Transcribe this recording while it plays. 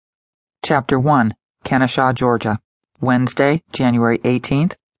Chapter 1, Kennesaw, Georgia, Wednesday, January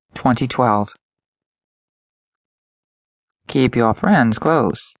 18th, 2012. Keep your friends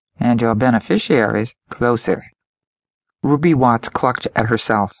close, and your beneficiaries closer. Ruby Watts clucked at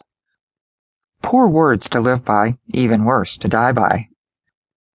herself. Poor words to live by, even worse to die by.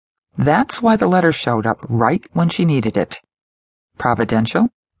 That's why the letter showed up right when she needed it. Providential?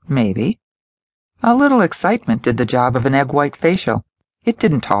 Maybe. A little excitement did the job of an egg white facial. It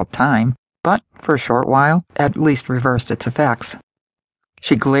didn't halt time, but for a short while, at least reversed its effects.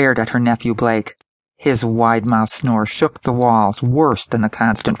 She glared at her nephew Blake. His wide-mouthed snore shook the walls worse than the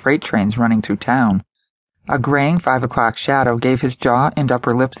constant freight trains running through town. A graying 5 o'clock shadow gave his jaw and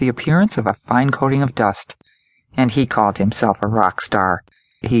upper lip the appearance of a fine coating of dust, and he called himself a rock star.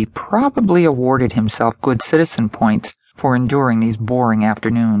 He probably awarded himself good citizen points for enduring these boring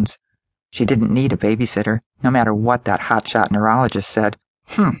afternoons. She didn't need a babysitter, no matter what that hotshot neurologist said.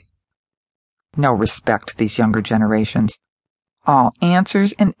 No respect, these younger generations. All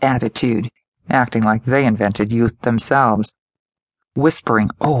answers and attitude, acting like they invented youth themselves. Whispering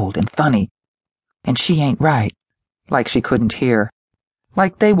old and funny. And she ain't right. Like she couldn't hear.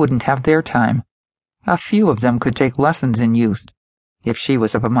 Like they wouldn't have their time. A few of them could take lessons in youth, if she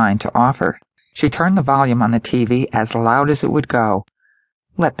was of a mind to offer. She turned the volume on the TV as loud as it would go.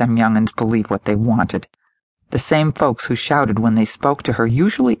 Let them young'uns believe what they wanted. The same folks who shouted when they spoke to her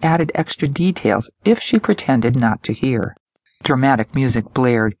usually added extra details if she pretended not to hear. Dramatic music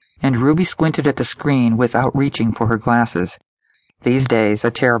blared, and Ruby squinted at the screen without reaching for her glasses. These days,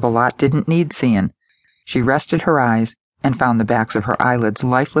 a terrible lot didn't need seeing. She rested her eyes and found the backs of her eyelids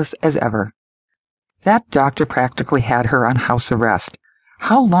lifeless as ever. That doctor practically had her on house arrest.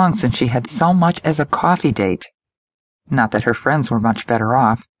 How long since she had so much as a coffee date? Not that her friends were much better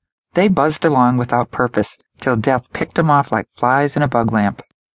off. They buzzed along without purpose, till death picked them off like flies in a bug lamp.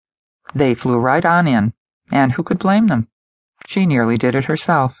 They flew right on in, and who could blame them? She nearly did it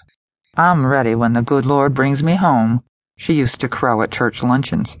herself. "I'm ready when the good Lord brings me home," she used to crow at church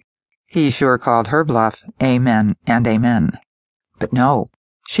luncheons. He sure called her bluff, amen and amen. But no,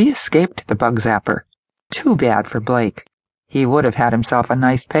 she escaped the bug zapper. Too bad for Blake. He would have had himself a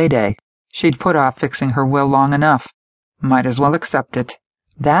nice payday. She'd put off fixing her will long enough. Might as well accept it.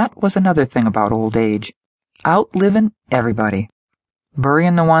 That was another thing about old age. Outliving everybody.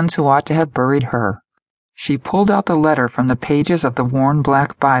 Burying the ones who ought to have buried her. She pulled out the letter from the pages of the worn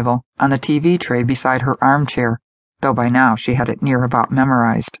black Bible on the TV tray beside her armchair, though by now she had it near about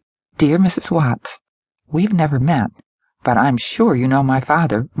memorized. "Dear Mrs. Watts, we've never met, but I'm sure you know my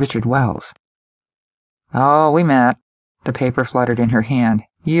father, Richard Wells." "Oh, we met." The paper fluttered in her hand.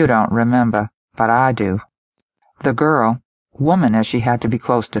 "You don't remember, but I do." The girl, woman as she had to be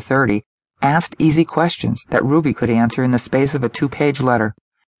close to 30, asked easy questions that Ruby could answer in the space of a 2-page letter.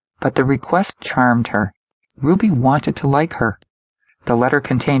 But the request charmed her. Ruby wanted to like her. The letter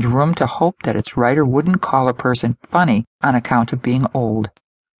contained room to hope that its writer wouldn't call a person funny on account of being old.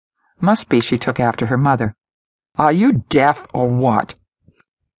 Must be she took after her mother. "Are you deaf or what?"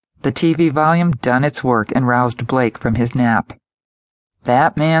 The TV volume done its work and roused Blake from his nap.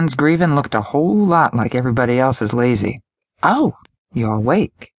 That man's grieving looked a whole lot like everybody else's lazy. "Oh, you're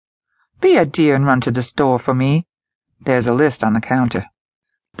awake. Be a dear and run to the store for me. There's a list on the counter."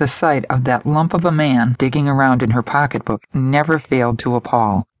 The sight of that lump of a man digging around in her pocketbook never failed to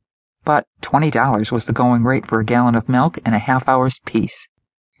appall. But $20 was the going rate for a gallon of milk and a half-hour's peace.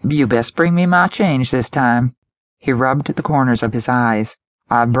 "You best bring me my change this time." He rubbed the corners of his eyes.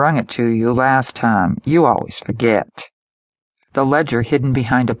 "I brung it to you last time. You always forget." The ledger hidden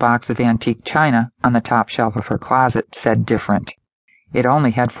behind a box of antique china on the top shelf of her closet said different. It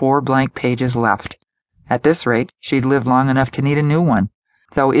only had 4 blank pages left. At this rate, she'd live long enough to need a new one,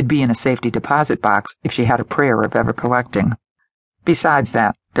 though it'd be in a safety deposit box if she had a prayer of ever collecting. Besides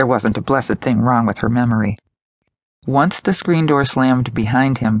that, there wasn't a blessed thing wrong with her memory. Once the screen door slammed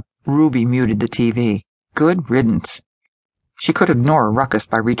behind him, Ruby muted the TV. Good riddance. She could ignore a ruckus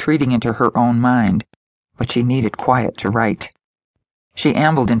by retreating into her own mind, but she needed quiet to write. She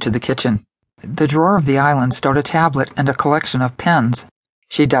ambled into the kitchen. The drawer of the island stowed a tablet and a collection of pens.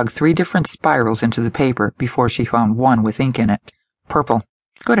 She dug 3 different spirals into the paper before she found one with ink in it. Purple.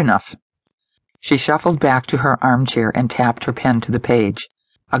 Good enough. She shuffled back to her armchair and tapped her pen to the page.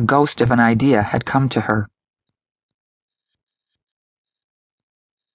 A ghost of an idea had come to her.